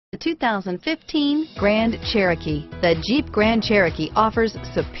The 2015 Grand Cherokee. The Jeep Grand Cherokee offers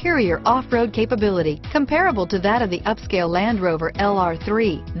superior off-road capability comparable to that of the upscale Land Rover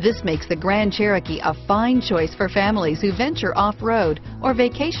LR3. This makes the Grand Cherokee a fine choice for families who venture off-road or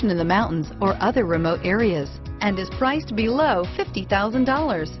vacation in the mountains or other remote areas, and is priced below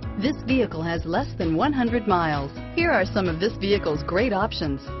 $50,000. This vehicle has less than 100 miles. Here are some of this vehicle's great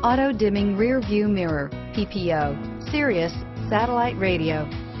options: auto-dimming rear view mirror, PPO, Sirius satellite radio.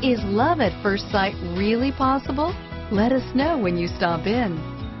 Is love at first sight really possible? Let us know when you stop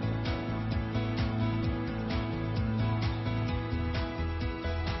in.